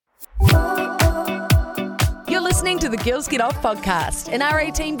listening to the Girls Get Off podcast, an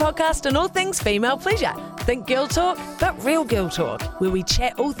R18 podcast on all things female pleasure. Think girl talk, but real girl talk, where we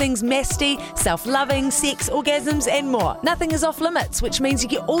chat all things masty, self-loving, sex, orgasms, and more. Nothing is off limits, which means you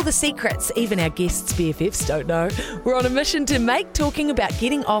get all the secrets even our guests' BFFs don't know. We're on a mission to make talking about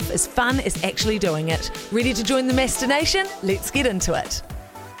getting off as fun as actually doing it. Ready to join the Mastination? Let's get into it.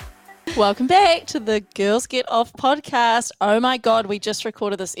 Welcome back to the Girls Get Off podcast. Oh my God, we just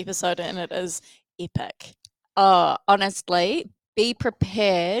recorded this episode and it is epic. Oh, honestly, be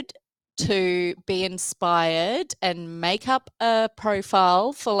prepared to be inspired and make up a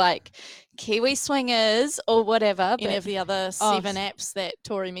profile for like Kiwi Swingers or whatever. Any of the other 7 apps that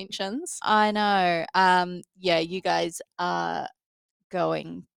Tori mentions. I know. Yeah, you guys are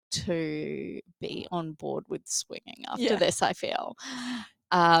going to be on board with swinging after this, I feel.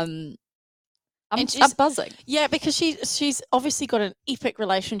 I'm buzzing. Yeah, because she's obviously got an epic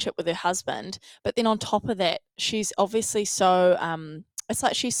relationship with her husband, but then on top of that, she's obviously so it's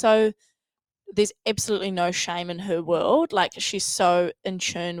like there's absolutely no shame in her world. Like she's so in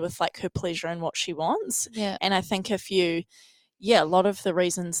tune with like her pleasure and what she wants. Yeah. And I think a lot of the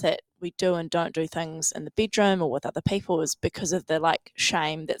reasons that we do and don't do things in the bedroom or with other people is because of the like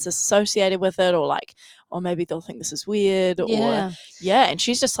shame that's associated with it, or maybe they'll think this is weird and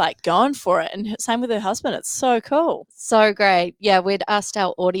she's just like going for it. And same with her husband. It's so cool. So great. Yeah, we'd asked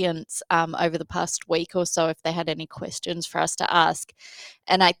our audience over the past week or so if they had any questions for us to ask.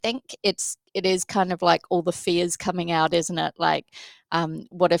 And I think it is kind of like all the fears coming out, isn't it? Like,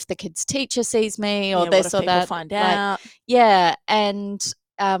 what if the kid's teacher sees me or this or that? Find out. Yeah, and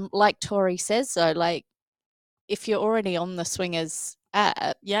like Tori says, though, like if you're already on the Swingers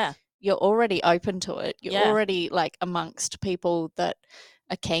app, you're already open to it. You're already like amongst people that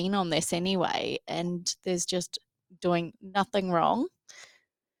are keen on this anyway, and there's just doing nothing wrong.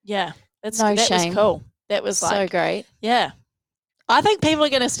 Yeah, that shame. was cool. That was so great. Yeah. I think people are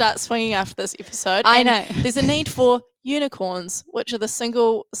going to start swinging after this episode. I know. There's a need for unicorns, which are the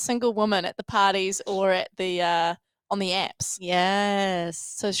single woman at the parties or at the on the apps. Yes.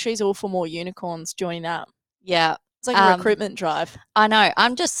 So she's all for more unicorns joining up. Yeah. It's like a recruitment drive. I know.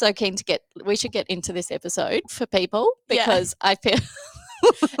 I'm just so keen we should get into this episode for people because I feel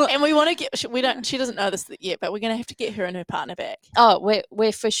and we want to she doesn't know this yet, but we're going to have to get her and her partner back. Oh,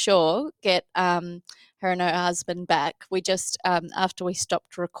 we're for sure get her and her husband back. We just after we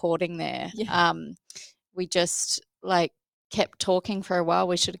stopped recording there, we just like kept talking for a while.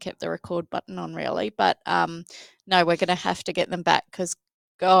 We should have kept the record button on really, but no, we're going to have to get them back because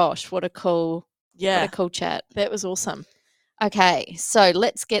gosh, what a cool chat. That was awesome. Okay, so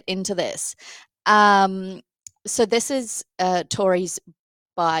let's get into this. So this is Tori's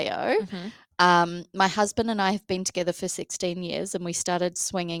bio. Mm-hmm. My husband and I have been together for 16 years and we started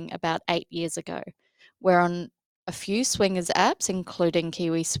swinging about 8 years ago. We're on a few swingers apps, including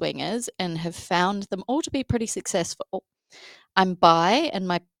Kiwi Swingers, and have found them all to be pretty successful. I'm bi and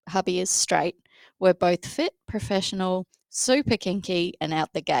my hubby is straight. We're both fit, professional, super kinky, and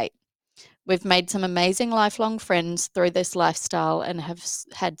out the gate. We've made some amazing lifelong friends through this lifestyle and have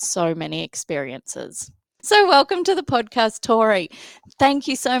had so many experiences. So welcome to the podcast, Tori. Thank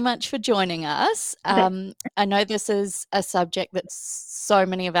you so much for joining us. I know this is a subject that so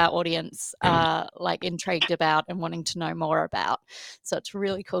many of our audience are like intrigued about and wanting to know more about. So it's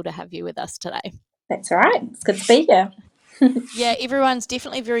really cool to have you with us today. That's all right. It's good to be here. Yeah, everyone's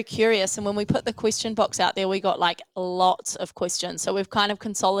definitely very curious. And when we put the question box out there, we got like lots of questions. So we've kind of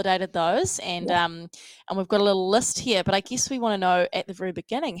consolidated those and we've got a little list here. But I guess we want to know at the very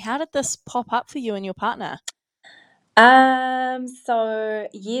beginning, how did this pop up for you and your partner? So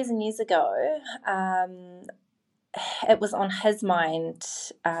years and years ago, it was on his mind,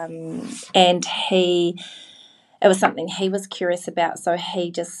 and it was something he was curious about, so he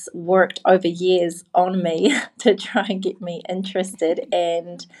just worked over years on me to try and get me interested.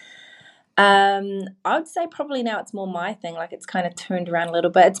 And I would say probably now it's more my thing, like it's kind of turned around a little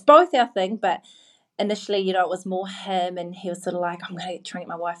bit. It's both our thing, but initially, it was more him, and he was sort of like, I'm going to try and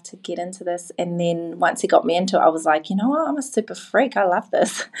get my wife to get into this. And then once he got me into it, I was like, you know what, I'm a super freak. I love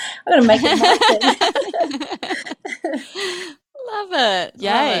this. I'm going to make it happen. Love it.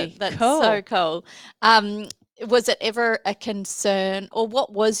 Yay. That's cool. So cool. Was it ever a concern, or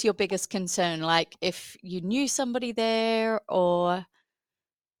what was your biggest concern? Like if you knew somebody there or?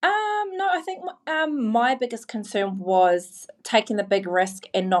 No, I think my biggest concern was taking the big risk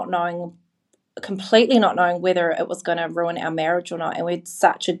and completely not knowing whether it was going to ruin our marriage or not. And we had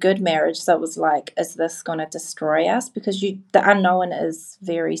such a good marriage, so it was like, is this going to destroy us? Because the unknown is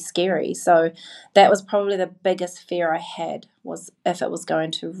very scary. So that was probably the biggest fear I had, was if it was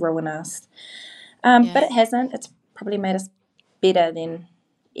going to ruin us. But it hasn't. It's probably made us better than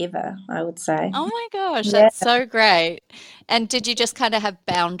ever, I would say. Oh my gosh, Yeah. that's so great. And did you just kind of have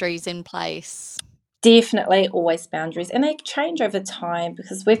boundaries in place? Definitely always boundaries, and they change over time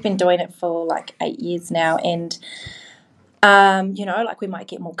because we've been doing it for like 8 years now, and like we might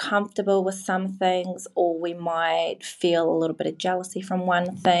get more comfortable with some things, or we might feel a little bit of jealousy from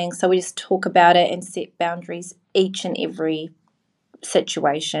one thing. So we just talk about it and set boundaries each and every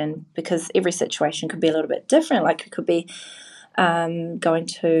situation, because every situation could be a little bit different. Like it could be going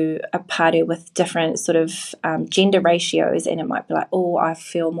to a party with different sort of gender ratios, and it might be like, oh, I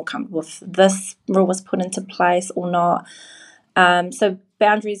feel more comfortable if this rule was put into place or not. So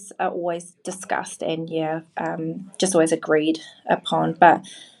boundaries are always discussed and just always agreed upon. But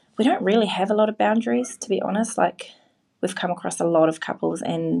we don't really have a lot of boundaries, to be honest. Like we've come across a lot of couples,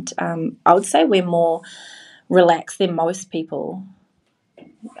 and I would say we're more relaxed than most people,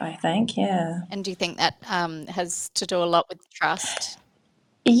 I think. Yeah. And do you think that has to do a lot with trust?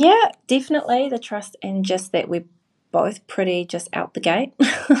 Yeah, definitely the trust, and just that we're both pretty just out the gate.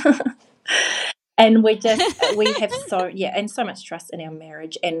 And we have so much trust in our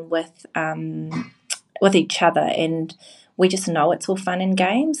marriage and with each other, and we just know it's all fun and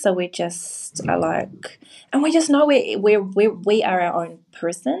games. So we just are like, and we just know we are our own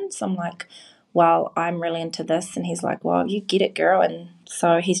person. So I'm like, well, I'm really into this, and he's like, well, you get it, girl. And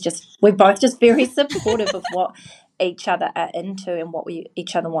so we're both just very supportive of what each other are into and what we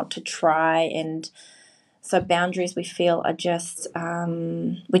each other want to try. And so boundaries, we feel, are just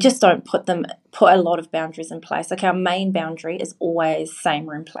we just don't put a lot of boundaries in place. Like our main boundary is always same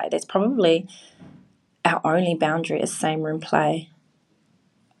room play. That's probably our only boundary, is same room play,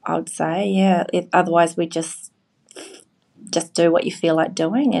 I would say. Yeah. Otherwise, we just do what you feel like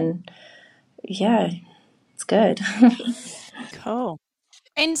doing, and yeah, it's good. Cool.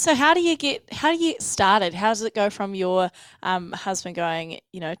 And so how do you get started? How does it go from your husband going,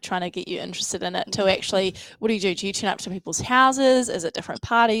 trying to get you interested in it, to actually, what do you do? Do you turn up to people's houses? Is it different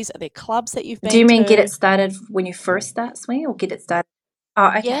parties? Are there clubs that you've been to? Do you mean get it started when you first start swinging, or get it started?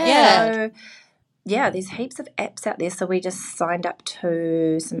 Oh, okay. Yeah. So, yeah, there's heaps of apps out there. So we just signed up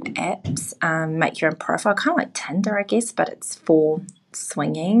to some apps, make your own profile, kind of like Tinder, I guess, but it's for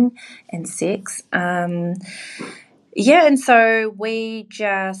swinging and sex. And so we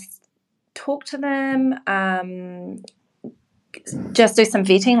just talk to them, just do some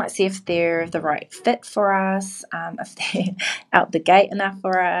vetting, like see if they're the right fit for us, if they're out the gate enough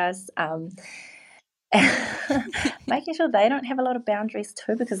for us. Making sure they don't have a lot of boundaries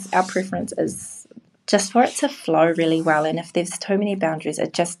too, because our preference is just for it to flow really well. And if there's too many boundaries,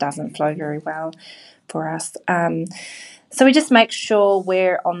 it just doesn't flow very well for us. So we just make sure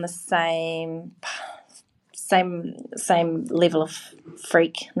we're on the same level of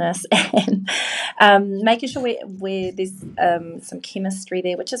freakness, and making sure there's some chemistry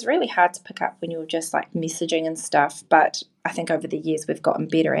there, which is really hard to pick up when you're just like messaging and stuff. But I think over the years we've gotten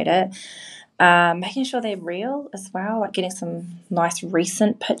better at it. Making sure they're real as well, like getting some nice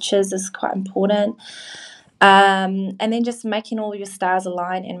recent pictures is quite important. And then just making all your stars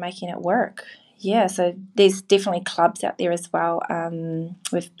align and making it work. Yeah, so there's definitely clubs out there as well.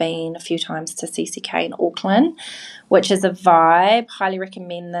 We've been a few times to CCK in Auckland, which is a vibe. Highly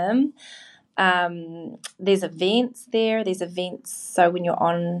recommend them. There's events there. So when you're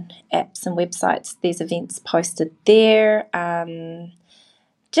on apps and websites, there's events posted there.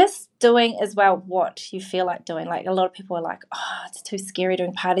 Just doing as well what you feel like doing. Like a lot of people are like, oh, it's too scary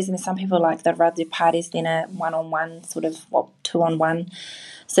doing parties. And some people are like, they'd rather do parties than a one-on-one sort of 2-on-1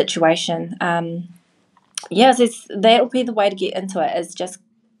 situation. So that'll be the way to get into it, is just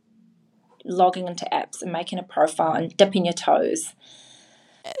logging into apps and making a profile and dipping your toes.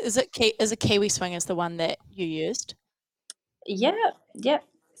 Is it Kiwi Swingers the one that you used? Yeah.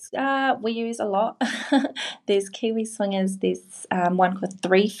 We use a lot. There's Kiwi Swingers. There's one called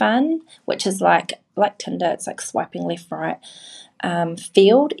 3Fun, which is like Tinder. It's like swiping left, right.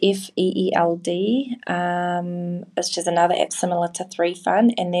 Feeld, Feeld, it's just another app similar to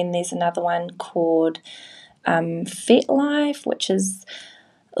 3Fun. And then there's another one called FetLife, which is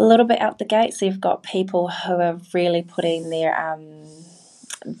a little bit out the gate. So you've got people who are really putting their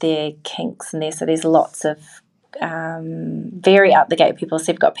kinks in there. So there's lots of very out the gate people.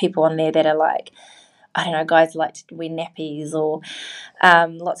 So you've got people on there that are like, I don't know, guys like to wear nappies, or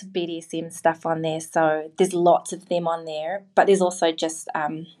lots of BDSM stuff on there. So there's lots of them on there. But there's also just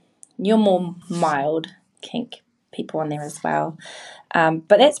your more mild kink people on there as well. But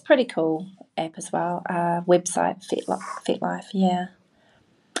that's pretty cool app as well. Website, FetLife, yeah.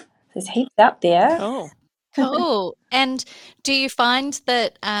 There's heaps out there. Cool. Cool. And do you find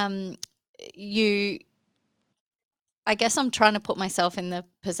that I guess I'm trying to put myself in the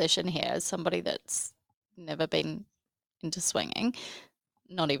position here as somebody that's never been into swinging,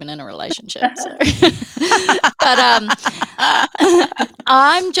 not even in a relationship. So. But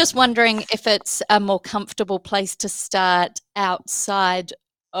I'm just wondering if it's a more comfortable place to start outside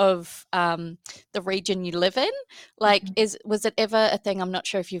of the region you live in. Like, was it ever a thing? I'm not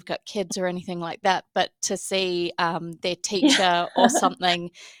sure if you've got kids or anything like that, but to see their teacher or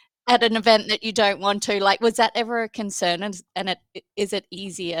something at an event that you don't want to, like, was that ever a concern? And is it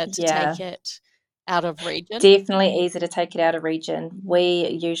easier to take it out of region? Definitely easier to take it out of region. We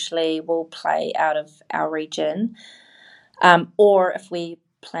usually will play out of our region, or if we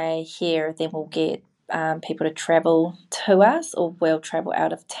play here, then we'll get people to travel to us, or we'll travel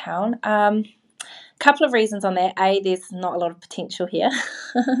out of town. Couple of reasons on that. A, there's not a lot of potential here.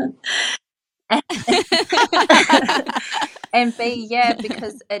 And B,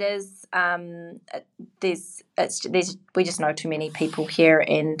 because it is we just know too many people here,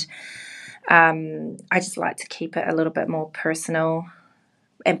 and I just like to keep it a little bit more personal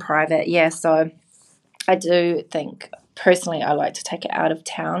and private. Yeah, so I do think personally I like to take it out of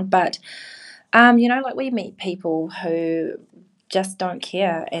town, but like we meet people who just don't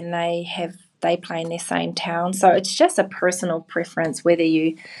care, and they play in their same town, so it's just a personal preference whether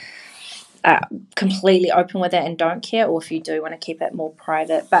you completely open with it and don't care, or if you do want to keep it more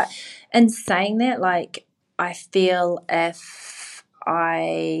private. But in saying that, like, I feel if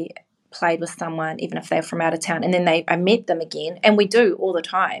I played with someone, even if they're from out of town, and then I met them again, and we do all the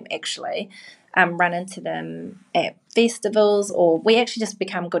time actually, run into them at festivals, or we actually just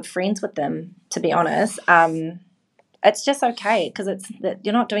become good friends with them, to be honest. It's just okay, because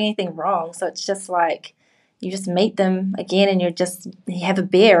you're not doing anything wrong, so it's just like you just meet them again and you have a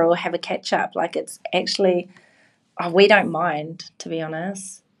beer or have a catch up. Like, it's actually, we don't mind, to be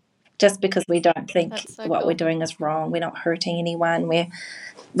honest, just because we don't think what we're doing is wrong. We're not hurting anyone. We're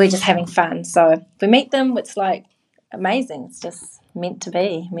just having fun. So if we meet them, it's like amazing. It's just meant to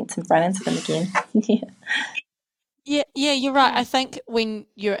be. Meant to run into them again. Yeah, you're right. I think when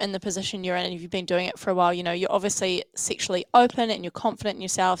you're in the position you're in and you've been doing it for a while, you're obviously sexually open and you're confident in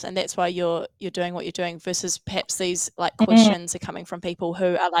yourself, and that's why you're doing what you're doing, versus perhaps these like questions are coming from people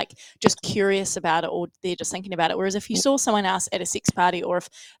who are like just curious about it, or they're just thinking about it. Whereas if you saw someone else at a sex party, or if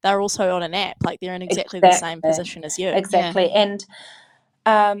they're also on an app, like they're in exactly the same position as you. Exactly. Yeah.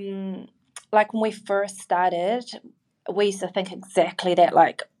 And like when we first started, we used to think exactly that,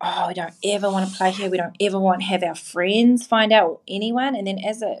 like, oh, we don't ever want to play here. We don't ever want to have our friends find out, or anyone. And then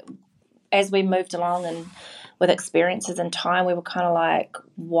as we moved along and with experiences and time, we were kind of like,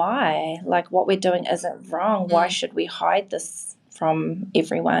 why? Like, what we're doing isn't wrong. Why should we hide this from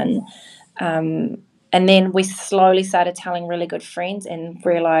everyone? And then we slowly started telling really good friends and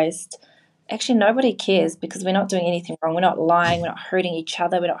realized actually nobody cares, because we're not doing anything wrong. We're not lying. We're not hurting each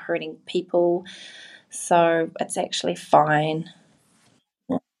other. We're not hurting people. So it's actually fine.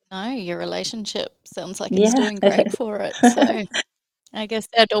 No, your relationship sounds like it's doing great for it. So I guess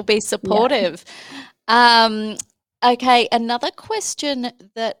that'll be supportive. Yeah. Okay, another question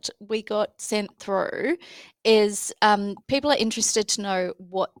that we got sent through is people are interested to know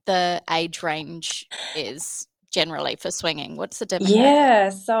what the age range is generally for swinging. What's the demographic?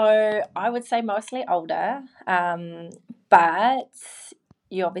 Yeah, so I would say mostly older, but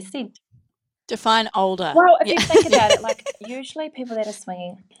you obviously define older. Well, if you think about it, like, usually people that are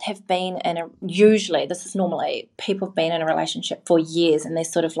swinging have been usually, this is normally, people have been in a relationship for years, and they're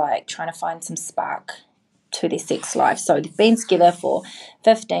sort of like trying to find some spark to their sex life. So they've been together for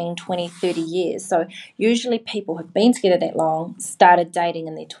 15, 20, 30 years. So usually people have been together that long, started dating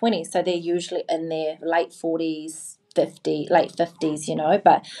in their 20s. So they're usually in their late 40s, late 50s,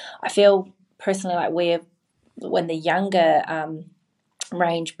 But I feel personally like we're in the younger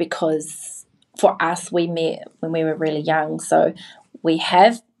range, because for us, we met when we were really young, so we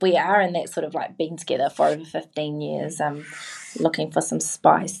are in that sort of like been together for over 15 years, looking for some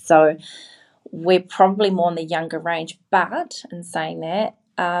spice. So we're probably more in the younger range. But in saying that,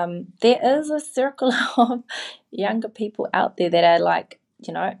 there is a circle of younger people out there that are like,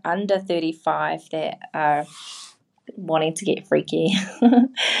 under 35 that are wanting to get freaky.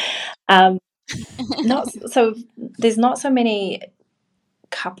 There's not so many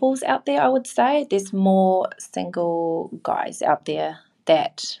couples out there, I would say. There's more single guys out there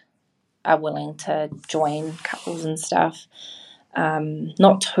that are willing to join couples and stuff.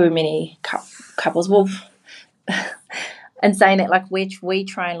 Not too many couples. Well, in saying that, like, we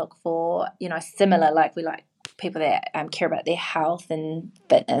try and look for, similar, like, we like people that care about their health and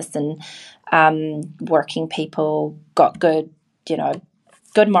fitness, and working people, got good,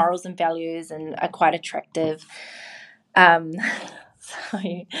 good morals and values and are quite attractive. So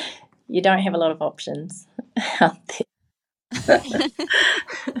you don't have a lot of options out there.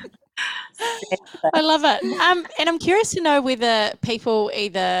 I love it. And I'm curious to know whether people,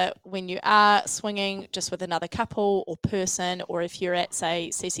 either when you are swinging just with another couple or person, or if you're at, say,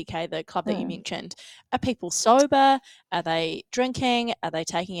 CCK, the club that you mentioned, are people sober? Are they drinking? Are they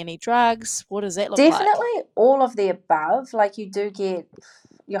taking any drugs? What does that look like? Definitely all of the above. Like, you do get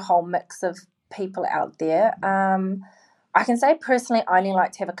your whole mix of people out there. I can say personally, I only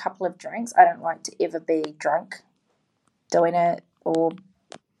like to have a couple of drinks. I don't like to ever be drunk doing it, or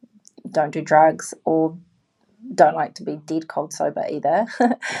don't do drugs, or don't like to be dead cold sober either.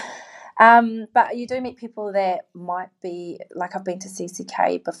 But you do meet people that might be, like, I've been to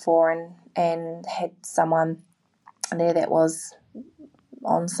CCK before and had someone there that was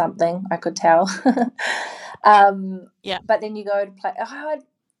on something, I could tell. Yeah. But then you go to play, I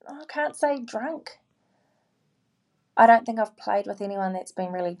can't say drunk. I don't think I've played with anyone that's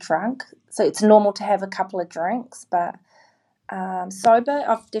been really drunk. So it's normal to have a couple of drinks, but sober,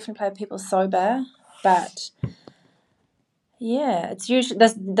 I've definitely played with people sober, but yeah, it's usually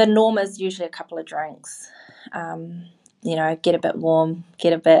the norm is usually a couple of drinks. Get a bit warm,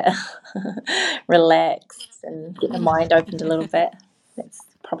 get a bit relaxed, and get the mind opened a little bit. That's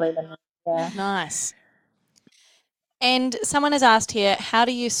probably the norm. Yeah. Nice. And someone has asked here, how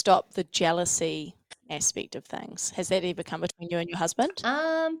do you stop the jealousy aspect of things? Has that ever come between you and your husband?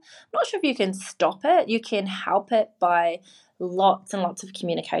 I'm not sure if you can stop it. You can help it by lots and lots of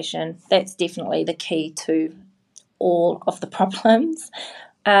communication. That's definitely the key to all of the problems.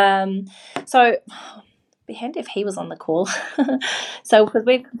 So it'd be handy if he was on the call. So, because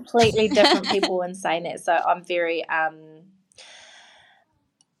we're completely different people in saying that. So I'm very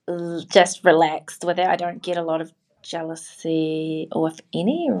just relaxed with it. I don't get a lot of jealousy, or if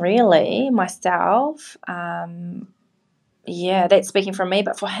any, really, myself. Yeah, that's speaking from me.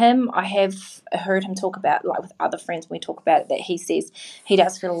 But for him, I have heard him talk about, like with other friends, when we talk about it, that he says he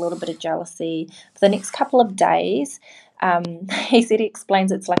does feel a little bit of jealousy for the next couple of days. He said he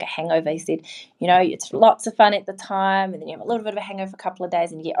explains it's like a hangover. He said, it's lots of fun at the time, and then you have a little bit of a hangover for a couple of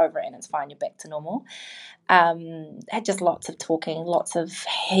days, and you get over it, and it's fine, you're back to normal. Had just lots of talking,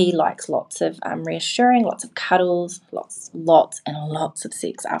 he likes lots of reassuring, lots of cuddles, lots and lots of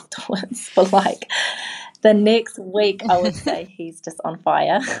sex afterwards. For like the next week, I would say he's just on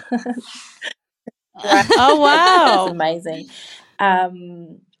fire. Oh, wow. It's amazing.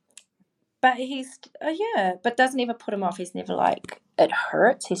 But but doesn't ever put him off. He's never like, it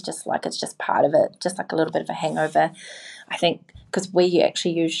hurts. He's just like, it's just part of it, just like a little bit of a hangover. I think because we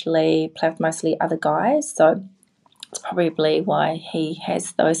actually usually play with mostly other guys, so it's probably why he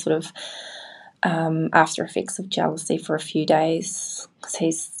has those sort of after effects of jealousy for a few days. Because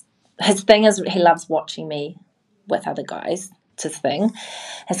his thing is he loves watching me with other guys. It's his thing,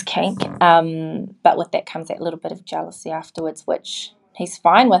 his kink. But with that comes that little bit of jealousy afterwards, which he's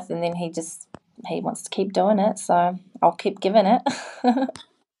fine with, and then he wants to keep doing it, so I'll keep giving it.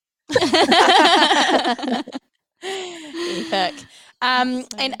 Epic.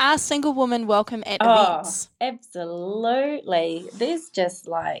 And are single women welcome at events? Absolutely. There's just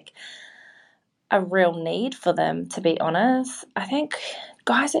like a real need for them, to be honest. I think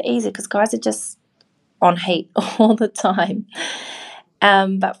guys are easy because guys are just on heat all the time.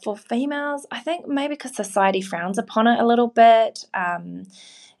 But for females, I think maybe because society frowns upon it a little bit, and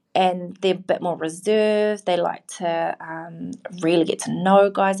they're a bit more reserved. They like to really get to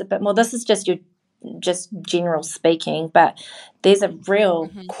know guys a bit more. This is just general speaking, but there's a real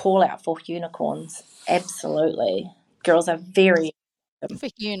call out for unicorns. Absolutely. Girls are very for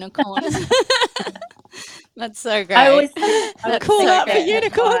unicorns. That's so great. I always call out for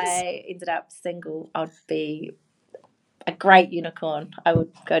unicorns. If I ended up single, I'd be a great unicorn. I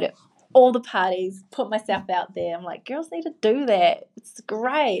would go to all the parties, put myself out there. I'm like, girls need to do that. It's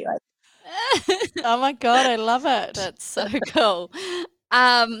great. Oh my God, I love it. That's so cool.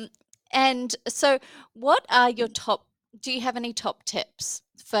 And so what are your do you have any top tips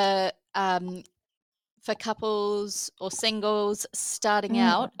for couples or singles starting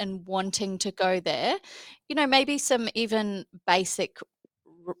out and wanting to go there? Maybe some even basic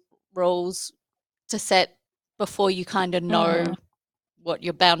rules to set before you kind of know what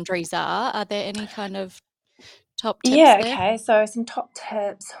your boundaries are. Are there any kind of top tips there? Okay. So some top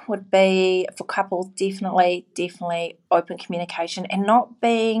tips would be for couples, definitely open communication and not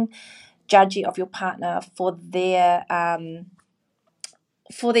being judgy of your partner for their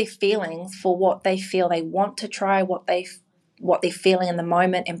feelings, for what they feel they want to try, what they're feeling in the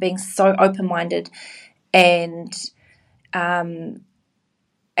moment, and being so open-minded and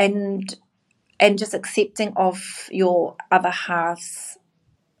and just accepting of your other half's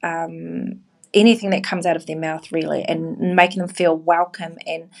anything that comes out of their mouth, really, and making them feel welcome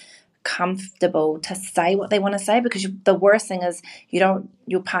and comfortable to say what they want to say, because the worst thing is you don't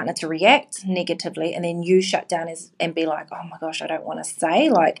your partner to react negatively and then you shut down and be like, oh my gosh, I don't want to say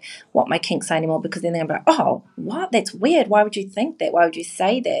like what my kinks are anymore, because then they're gonna be like, oh, what, that's weird, why would you think that, why would you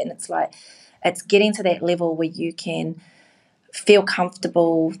say that? And it's like, it's getting to that level where you can feel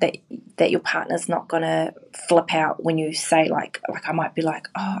comfortable that your partner's not gonna flip out when you say like I might be like,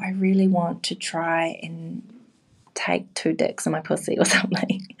 oh, I really want to try and take 2 dicks in my pussy or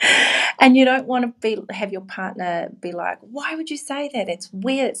something, and you don't want to have your partner be like, why would you say that, it's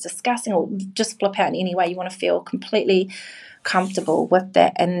weird, it's disgusting, or just flip out in any way. You want to feel completely comfortable with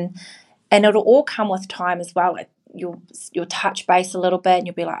that, and it'll all come with time as well. Like you'll touch base a little bit, and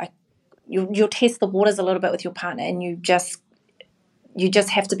you'll be like, you'll test the waters a little bit with your partner, and you just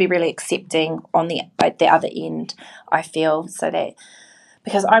have to be really accepting on the other end, I feel, so that,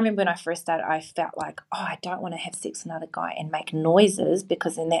 because I remember when I first started, I felt like, oh, I don't want to have sex with another guy and make noises,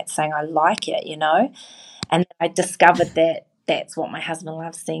 because then that's saying I like it, you know. And I discovered that that's what my husband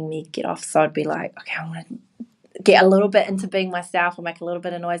loves, seeing me get off. So I'd be like, okay, I want to get a little bit into being myself or make a little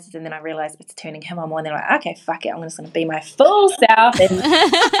bit of noises, and then I realised it's turning him on, and they're like, okay, fuck it, I'm just going to be my full self and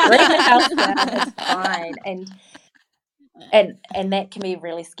bring the house down, it's fine. And that can be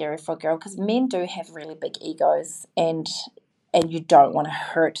really scary for a girl, because men do have really big egos, and you don't want to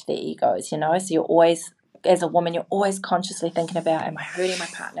hurt their egos, you know. So you're always, as a woman, you're always consciously thinking about, am I hurting my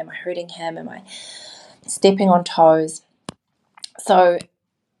partner? Am I hurting him? Am I stepping on toes? So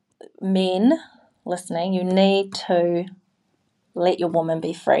men listening, you need to let your woman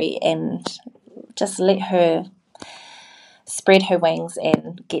be free and just let her spread her wings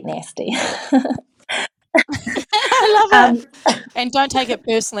and get nasty. I love it. And don't take it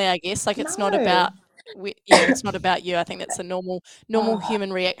personally, I guess. Like, it's not about it's not about you. I think that's a normal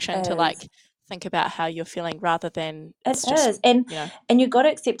human reaction to like think about how you're feeling, rather than and you've got to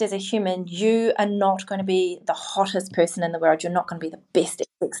accept, as a human, you are not going to be the hottest person in the world, you're not going to be the best at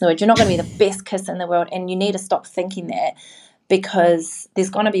sex in the world, you're not going to be the best kiss in the world, and you need to stop thinking that, because there's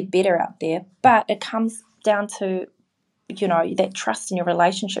going to be better out there. But it comes down to, you know, that trust in your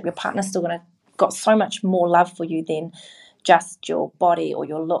relationship. Your partner's still going to got so much more love for you than just your body or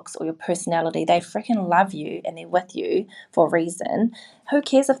your looks or your personality. They freaking love you and they're with you for a reason. Who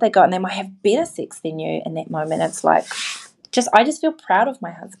cares if they go and they might have better sex than you in that moment? It's like, I just feel proud of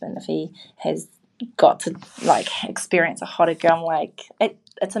my husband if he has got to like experience a hotter girl. I'm like,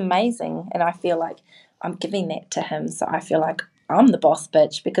 it's amazing, and I feel like I'm giving that to him. So I feel like I'm the boss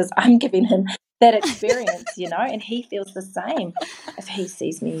bitch because I'm giving him that experience, you know, and he feels the same. If he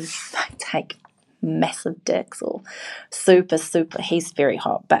sees me like take massive dicks or super, he's very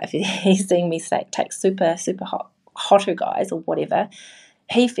hot, but if he's seeing me take super hotter guys or whatever,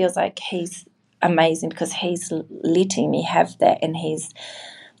 he feels like he's amazing because he's letting me have that, and he's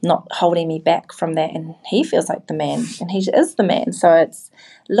not holding me back from that, and he feels like the man, and he is the man. So it's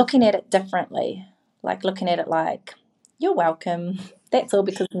looking at it differently, like looking at it like, you're welcome, that's all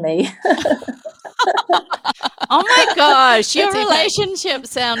because of me. Oh my gosh, your relationship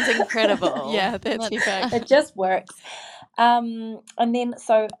sounds incredible. Yeah, that's epic. It just works. And then,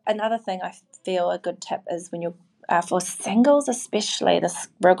 so another thing I feel a good tip is when you're, for singles especially, this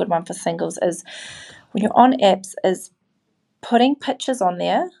real good one for singles is when you're on apps, is putting pictures on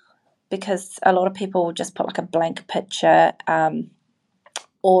there, because a lot of people will just put like a blank picture,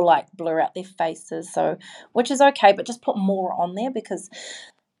 or like blur out their faces, so which is okay, but just put more on there, because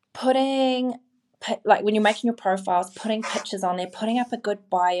like when you're making your profiles, putting pictures on there, putting up a good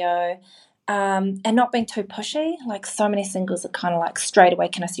bio, and not being too pushy. Like so many singles are kind of like, straight away,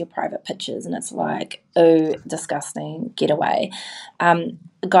 can I see your private pictures? And it's like, oh, disgusting, get away.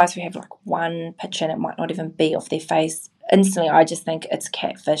 Guys who have like one picture and it might not even be off their face, instantly I just think it's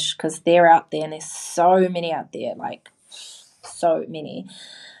catfish, because they're out there and there's so many out there, like so many.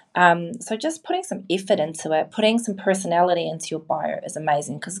 So just putting some effort into it, putting some personality into your bio is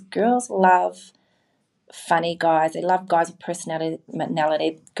amazing, because girls love funny guys. They love guys with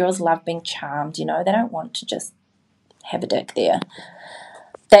personality. Girls love being charmed, you know. They don't want to just have a dick there.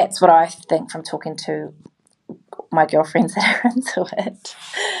 That's what I think from talking to my girlfriends that are into it.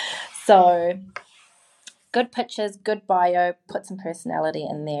 So good pictures, good bio, put some personality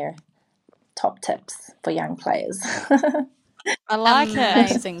in there. Top tips for young players. I like it.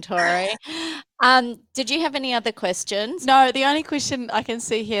 Amazing, Tori. Did you have any other questions? No, the only question I can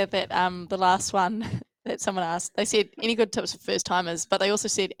see here that the last one that someone asked, they said, any good tips for first timers, but they also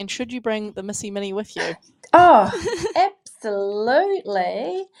said, and should you bring the Missy Mini with you? Oh,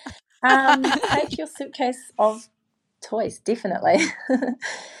 Absolutely. Take your suitcase of toys, definitely.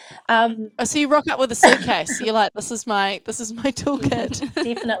 Oh, so you rock up with a suitcase. You're like, this is my toolkit.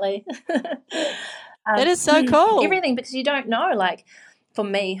 Definitely. That is so cool. Everything, because you don't know. Like for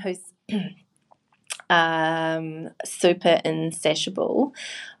me, who's super insatiable,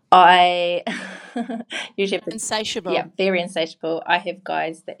 I usually have Insatiable. Yeah, very insatiable. I have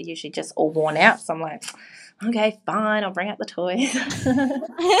guys that are usually just all worn out, so I'm like, okay, fine, I'll bring out the toys.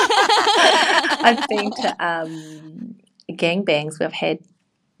 I've been to gangbangs where I've had,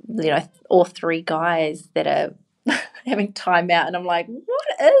 all three guys that are having time out, and I'm like, what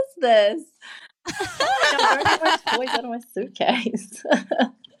is this? I'm throwing my toys out of my suitcase.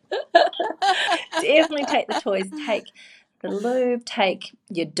 Definitely take the toys. Take the lube. Take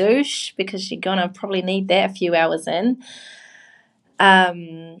your douche, because you're gonna probably need that a few hours in.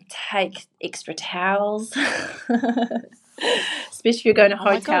 Take extra towels. Especially if you're going to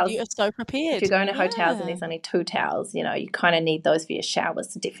hotels. My God, you are so prepared. If you're going to hotels and there's only 2 towels, you kind of need those for your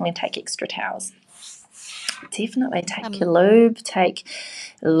showers, so definitely take extra towels. Definitely take your lube, take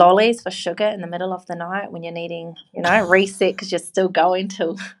lollies for sugar in the middle of the night when you're needing, reset, because you're still going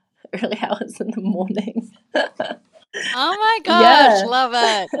till early hours in the morning. Oh my gosh, love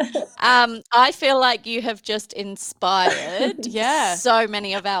it. I feel like you have just inspired so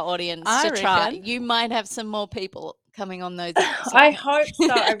many of our audience to try. You might have some more people coming on those episodes. I hope so.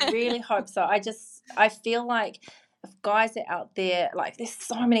 I really hope so. I feel like if guys are out there, like there's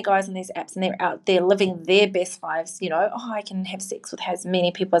so many guys on these apps and they're out there living their best lives, I can have sex with as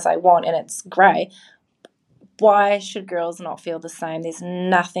many people as I want and it's great. Why should girls not feel the same? There's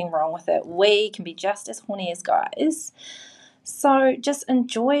nothing wrong with it. We can be just as horny as guys. So just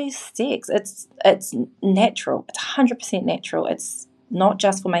enjoy sex. It's natural. It's 100% natural. It's not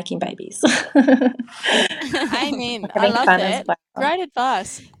just for making babies. Amen. I love that. Well. Great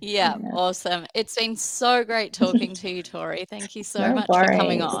advice. Yeah, awesome. It's been so great talking to you, Tori. Thank you so much for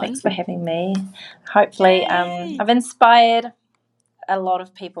coming on. Thanks for having me. Hopefully I've inspired a lot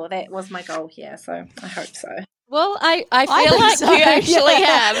of people. That was my goal here, so I hope so. Well, I feel like so. You actually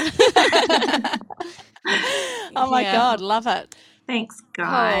have. Oh my God, love it. Thanks,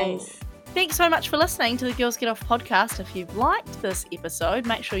 guys. Oh. Thanks so much for listening to the Girls Get Off podcast. If you've liked this episode,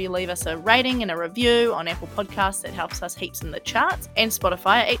 make sure you leave us a rating and a review on Apple Podcasts. That helps us heaps in the charts, and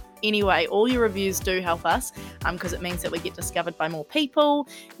Spotify. Anyway, all your reviews do help us because it means that we get discovered by more people.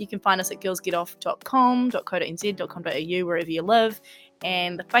 You can find us at girlsgetoff.com.co.nz.com.au, wherever you live,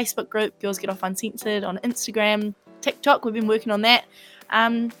 and the Facebook group Girls Get Off Uncensored on Instagram, TikTok. We've been working on that.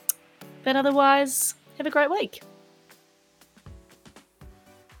 But otherwise, have a great week.